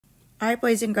All right,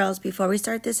 boys and girls, before we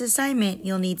start this assignment,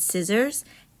 you'll need scissors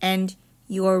and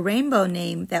your rainbow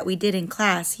name that we did in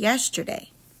class yesterday.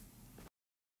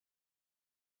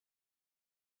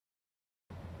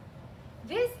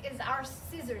 This is our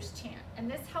scissors chant, and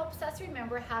this helps us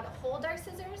remember how to hold our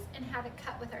scissors and how to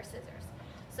cut with our scissors.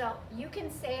 So you can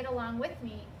say it along with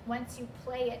me once you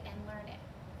play it and learn it.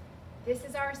 This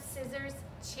is our scissors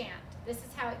chant. This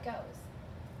is how it goes.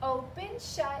 Open,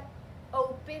 shut,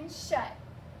 open, shut.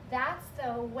 That's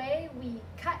the way we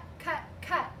cut, cut,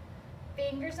 cut.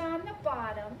 Fingers on the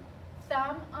bottom,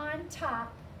 thumb on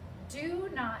top. Do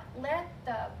not let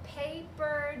the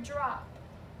paper drop.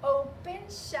 Open,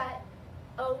 shut,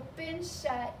 open,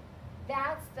 shut.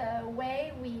 That's the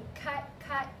way we cut,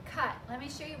 cut, cut. Let me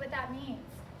show you what that means.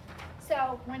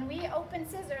 So when we open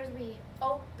scissors, we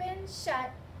open,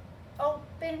 shut,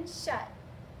 open, shut.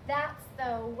 That's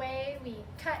the way we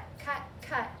cut, cut,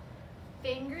 cut.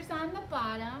 Fingers on the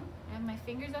bottom. I have my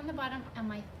fingers on the bottom and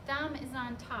my thumb is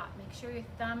on top. Make sure your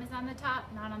thumb is on the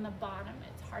top, not on the bottom.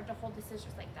 It's hard to hold the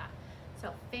scissors like that.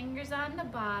 So fingers on the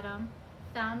bottom,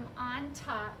 thumb on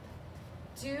top.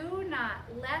 Do not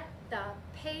let the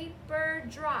paper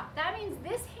drop. That means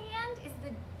this hand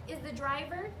is the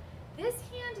driver. This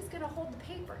hand is going to hold the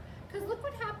paper. Because look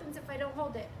what happens if I don't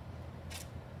hold it.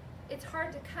 It's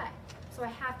hard to cut. So I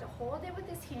have to hold it with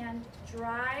this hand,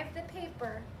 drive the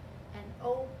paper, and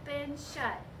open,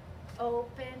 shut,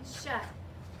 open, shut.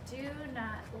 Do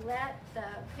not let the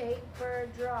paper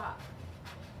drop.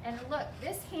 And look,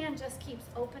 this hand just keeps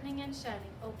opening and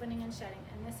shutting,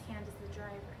 and this hand is the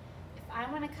driver. If I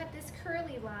want to cut this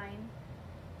curly line,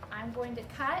 I'm going to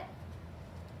cut,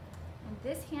 and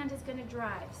this hand is going to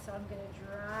drive. So I'm going to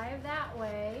drive that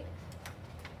way,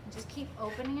 and just keep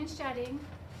opening and shutting,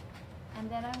 and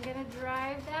then I'm going to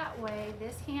drive that way.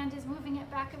 This hand is moving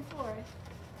it back and forth.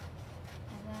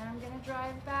 And then I'm going to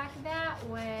drive back that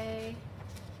way.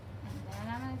 And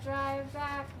then I'm going to drive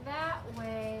back that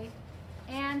way.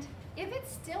 And if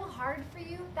it's still hard for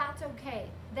you, that's okay.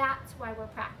 That's why we're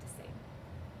practicing.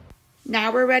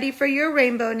 Now we're ready for your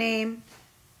rainbow name.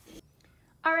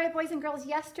 All right, boys and girls,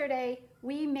 yesterday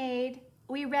we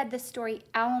read the story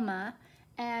Alma,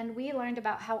 and we learned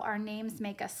about how our names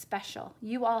make us special.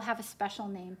 You all have a special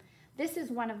name. This is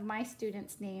one of my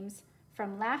students' names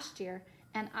from last year,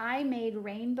 and I made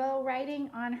rainbow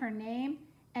writing on her name.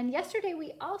 And yesterday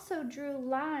we also drew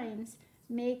lines,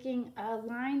 making a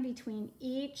line between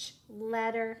each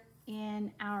letter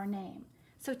in our name.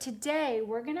 So today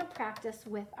we're gonna practice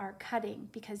with our cutting,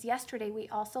 because today we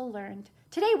also learned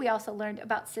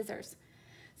about scissors.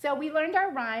 So we learned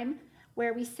our rhyme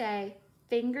where we say,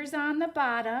 fingers on the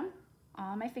bottom,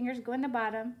 all my fingers go in the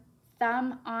bottom,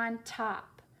 thumb on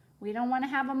top. We don't wanna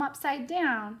have them upside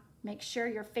down. Make sure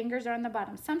your fingers are on the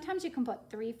bottom. Sometimes you can put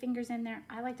 3 fingers in there.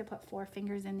 I like to put 4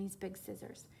 fingers in these big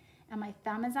scissors. And my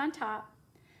thumb is on top.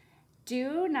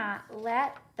 Do not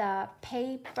let the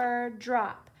paper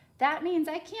drop. That means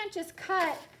I can't just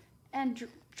cut and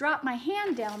drop my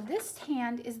hand down. This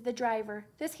hand is the driver.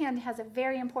 This hand has a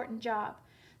very important job.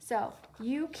 So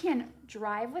you can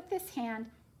drive with this hand,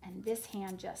 and this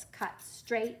hand just cuts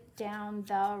straight down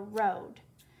the road.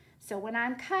 So when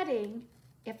I'm cutting,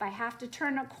 if I have to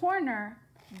turn a corner,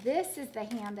 this is the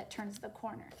hand that turns the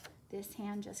corner. This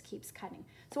hand just keeps cutting.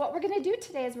 So what we're gonna do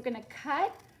today is we're gonna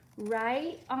cut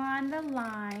right on the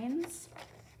lines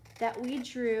that we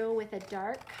drew with a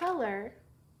dark color,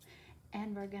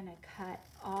 and we're gonna cut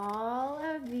all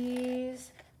of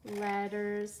these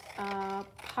letters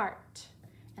apart.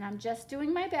 And I'm just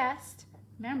doing my best.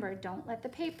 Remember, don't let the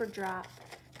paper drop.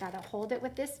 Gotta hold it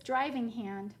with this driving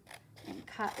hand and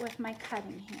cut with my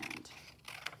cutting hand.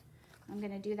 I'm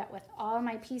gonna do that with all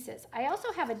my pieces. I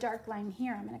also have a dark line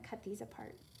here. I'm gonna cut these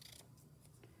apart.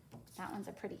 That one's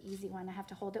a pretty easy one. I have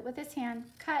to hold it with this hand,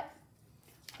 cut,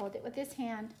 hold it with this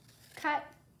hand, cut.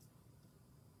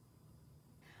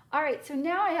 All right, so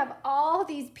now I have all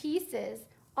these pieces,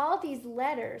 all these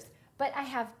letters, but I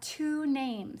have 2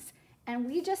 names, and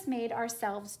we just made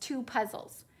ourselves 2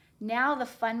 puzzles. Now the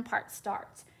fun part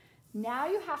starts. Now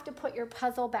you have to put your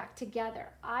puzzle back together.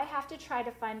 I have to try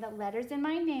to find the letters in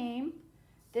my name.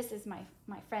 This is my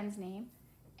friend's name.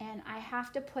 And I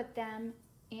have to put them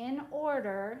in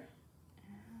order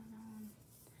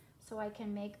so I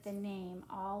can make the name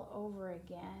all over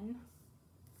again.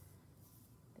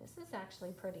 This is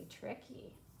actually pretty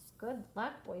tricky. Good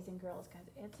luck, boys and girls, because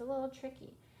it's a little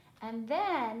tricky. And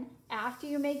then after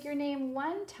you make your name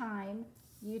one time,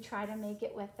 you try to make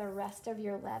it with the rest of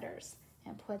your letters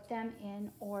and put them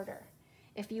in order.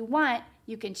 If you want,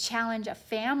 you can challenge a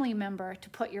family member to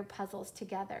put your puzzles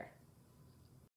together.